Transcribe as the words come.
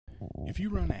If you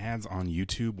run ads on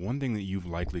YouTube, one thing that you've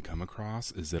likely come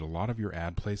across is that a lot of your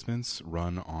ad placements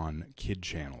run on kid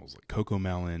channels like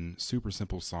Cocomelon, Super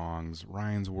Simple Songs,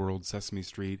 Ryan's World, Sesame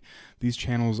Street. These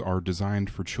channels are designed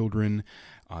for children.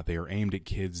 They are aimed at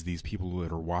kids. These people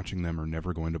that are watching them are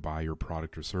never going to buy your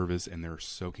product or service, and they're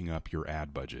soaking up your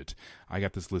ad budget. I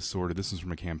got this list sorted. This is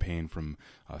from a campaign from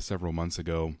several months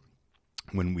ago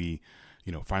when we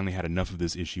finally had enough of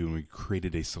this issue, and we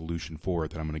created a solution for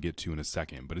it that I'm going to get to in a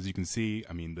second. But as you can see,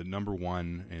 I mean, the number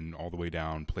one and all the way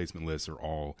down placement lists are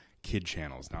all kid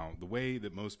channels. Now, the way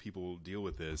that most people deal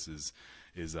with this is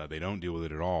they don't deal with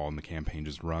it at all, and the campaign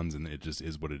just runs, and it just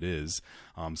is what it is.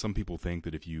 Some people think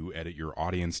that if you edit your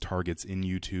audience targets in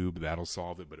YouTube, that'll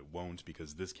solve it, but it won't,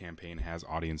 because this campaign has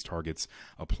audience targets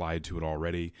applied to it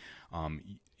already.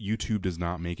 YouTube does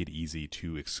not make it easy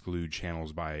to exclude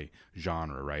channels by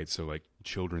genre, right? So like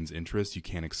children's interest, you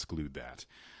can't exclude that.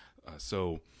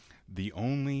 So the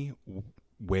only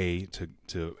way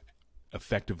to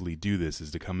effectively do this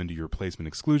is to come into your placement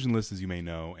exclusion list, as you may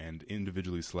know, and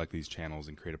individually select these channels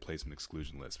and create a placement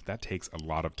exclusion list. But that takes a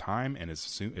lot of time, and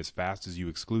as fast as you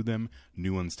exclude them,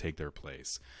 new ones take their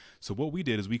place. So what we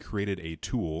did is we created a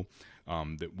tool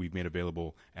that we've made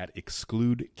available at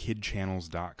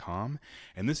excludekidchannels.com,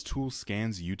 and this tool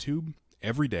scans YouTube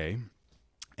every day,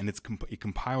 and it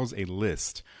compiles a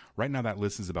list. Right now that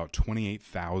list is about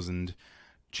 28,000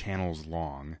 channels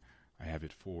long. I have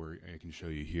it I can show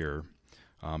you here.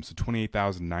 So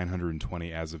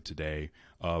 28,920 as of today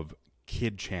of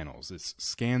kid channels. It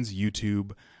scans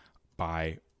YouTube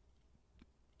by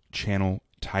channel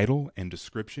title and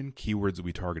description, keywords that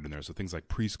we target in there. So things like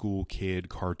preschool, kid,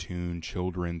 cartoon,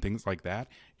 children, things like that.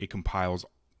 It compiles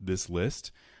this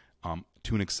list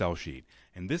to an Excel sheet.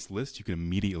 And this list you can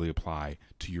immediately apply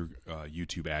to your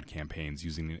YouTube ad campaigns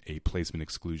using a placement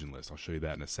exclusion list. I'll show you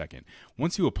that in a second.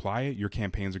 Once you apply it, your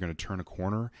campaigns are going to turn a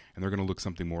corner, and they're going to look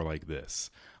something more like this.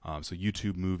 So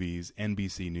YouTube movies,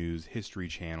 NBC News, History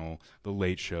Channel, The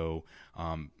Late Show.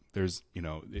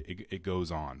 It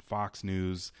goes on. Fox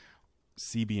News,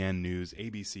 CBN News,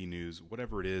 ABC News,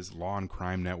 whatever it is, Law and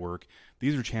Crime Network.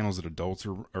 These are channels that adults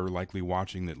are likely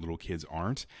watching that little kids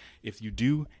aren't. If you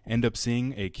do end up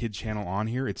seeing a kid channel on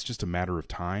here, it's just a matter of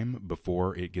time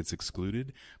before it gets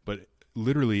excluded. But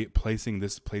literally placing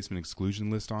this placement exclusion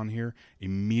list on here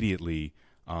immediately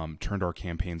turned our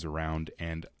campaigns around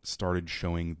and started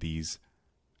showing these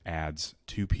ads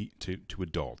to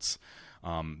adults.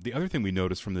 The other thing we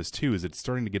noticed from this too is it's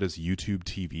starting to get us YouTube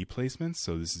TV placements.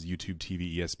 So this is YouTube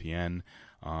TV ESPN.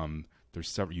 There's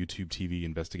several YouTube TV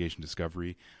Investigation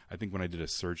Discovery. I think when I did a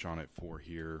search on it for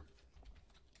here,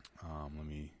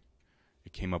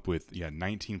 it came up with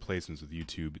 19 placements with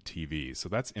YouTube TV. So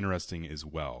that's interesting as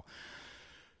well.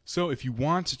 So if you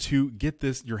want to get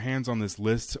your hands on this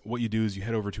list, what you do is you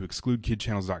head over to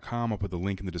excludekidchannels.com. I'll put the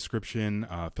link in the description.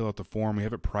 Fill out the form. We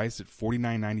have it priced at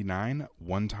 $49.99,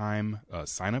 one-time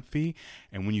sign-up fee.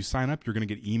 And when you sign up, you're going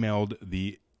to get emailed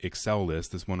the Excel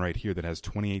list, this one right here that has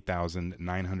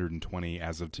 28,920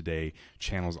 as of today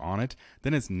channels on it.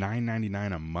 Then it's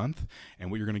 $9.99 a month, and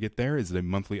what you're going to get there is a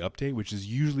monthly update, which is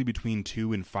usually between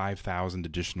 2,000 and 5,000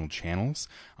 additional channels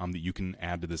that you can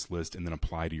add to this list and then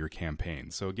apply to your campaign.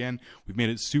 So again, we've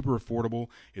made it super affordable.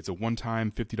 It's a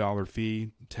one-time $50 fee,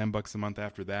 $10 a month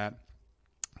after that.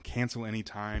 Cancel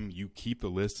anytime. You keep the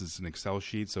list as an Excel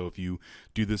sheet. So if you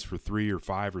do this for 3 or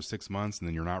 5 or 6 months and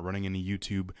then you're not running any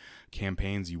YouTube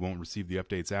campaigns, you won't receive the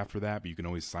updates after that, but you can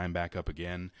always sign back up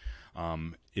again.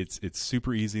 It's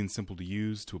super easy and simple to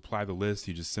use. To apply the list,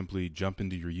 you just simply jump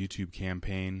into your YouTube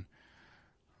campaign.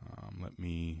 Let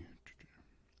me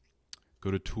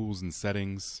go to Tools and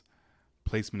Settings,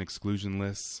 Placement Exclusion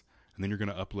Lists, and then you're going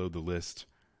to upload the list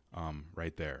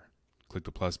right there. Click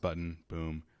the plus button,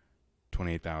 boom.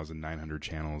 28,900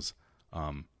 channels.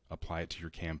 Apply it to your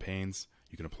campaigns.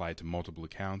 You can apply it to multiple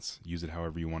accounts, use it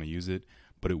however you want to use it,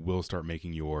 but it will start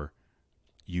making your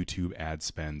YouTube ad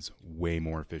spends way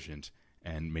more efficient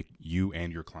and make you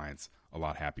and your clients a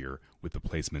lot happier with the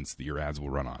placements that your ads will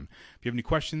run on. If you have any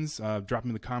questions, drop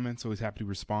them in the comments. Always happy to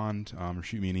respond, or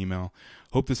shoot me an email.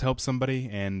 Hope this helps somebody,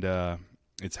 and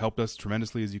it's helped us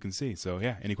tremendously, as you can see. So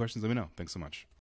yeah, any questions, let me know. Thanks so much.